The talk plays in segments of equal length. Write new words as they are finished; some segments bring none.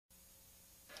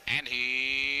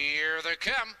Here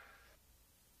they come.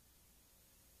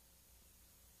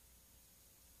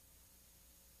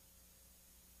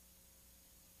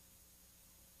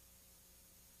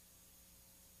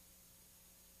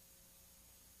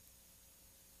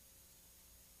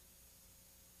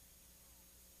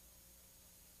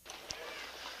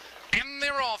 And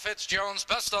they're off. It's Jones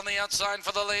Best on the outside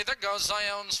for the lead. There goes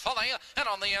IONE'S Folly. And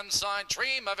on the inside,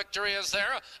 Dream of Victory is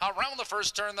there. Around the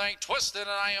first turn, they twisted, and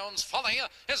IONE'S Folly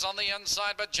is on the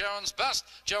inside, but Jones Best.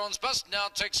 Jones Best now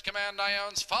takes command.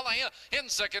 IONE'S Folly in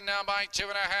second now by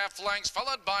 2.5 lengths,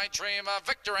 followed by Dream of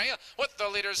Victory, with the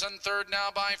leaders in third now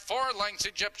by 4 lengths.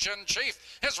 Egyptian Chief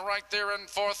is right there in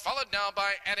fourth, followed now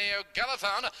by Eddie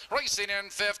O'Gallifan. Racing in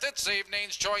fifth, it's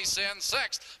Evening's Choice in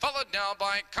sixth, followed now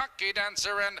by Cocky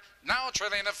Dancer, and now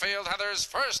trailing the field, Heather's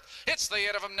first. It's the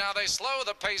 8 of them now. They slow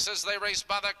the pace as they race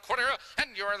by the quarter,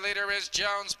 and your leader is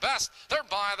Jones Best. They're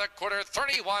by the quarter,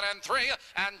 31 and 3,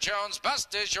 and Jones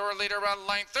Best is your leader a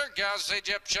length. There goes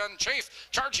Egyptian Chief,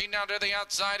 charging down to the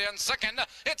outside in second.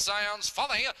 It's IONE'S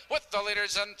Folly with the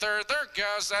leaders in third. There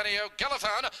goes Eddie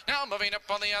O'Gallifan, now moving up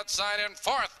on the outside in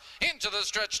fourth. Into the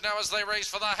stretch now as they race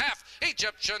for the half.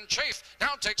 Egyptian Chief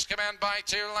now takes command by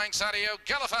 2 lengths. Eddie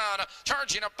O'Gallifan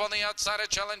charging up on the outside of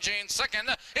challenging second.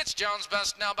 It's Jones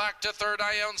Best now back to third.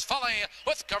 IONE'S Folly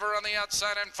with cover on the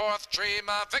outside in fourth. Dream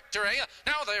of Victory.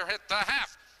 Now they're hit the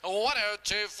half.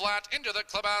 102 flat into the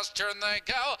clubhouse turn they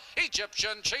go.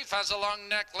 Egyptian Chief has a long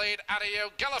neck lead. Eddie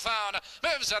O'Gallifan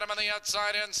moves at him on the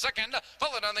outside in second,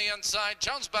 followed on the inside.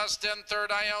 Jones Best in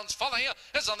third. IONE'S Folly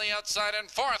is on the outside in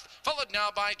fourth, followed now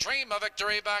by Dream of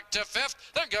Victory back to fifth.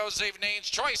 There goes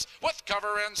Evening's Choice with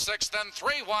cover in sixth, and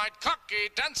 3 wide. Cocky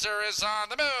Dancer is on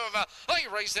the move. They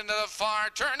race into the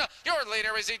far turn. Your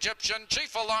leader is Egyptian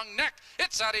Chief, a long neck.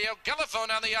 It's Eddie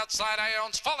O'Gallifan on the outside.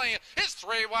 IONE'S Folly is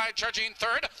 3 wide, charging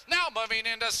third. Now moving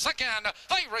into second,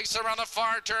 they race around the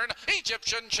far turn.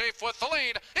 Egyptian Chief with the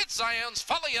lead. It's IONE'S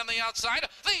Folly on the outside.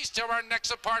 These two are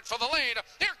necks apart for the lead.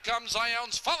 Here comes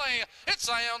IONE'S Folly. It's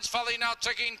IONE'S Folly now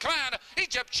taking command.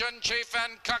 Egyptian Chief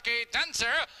and Cocky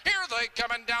Dancer. Here they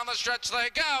come, and down the stretch they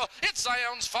go. It's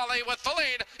IONE'S Folly with the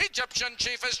lead. Egyptian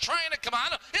Chief is trying to come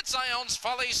on. It's IONE'S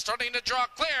Folly starting to draw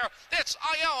clear. It's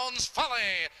IONE'S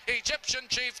Folly. Egyptian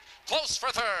Chief close for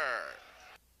third.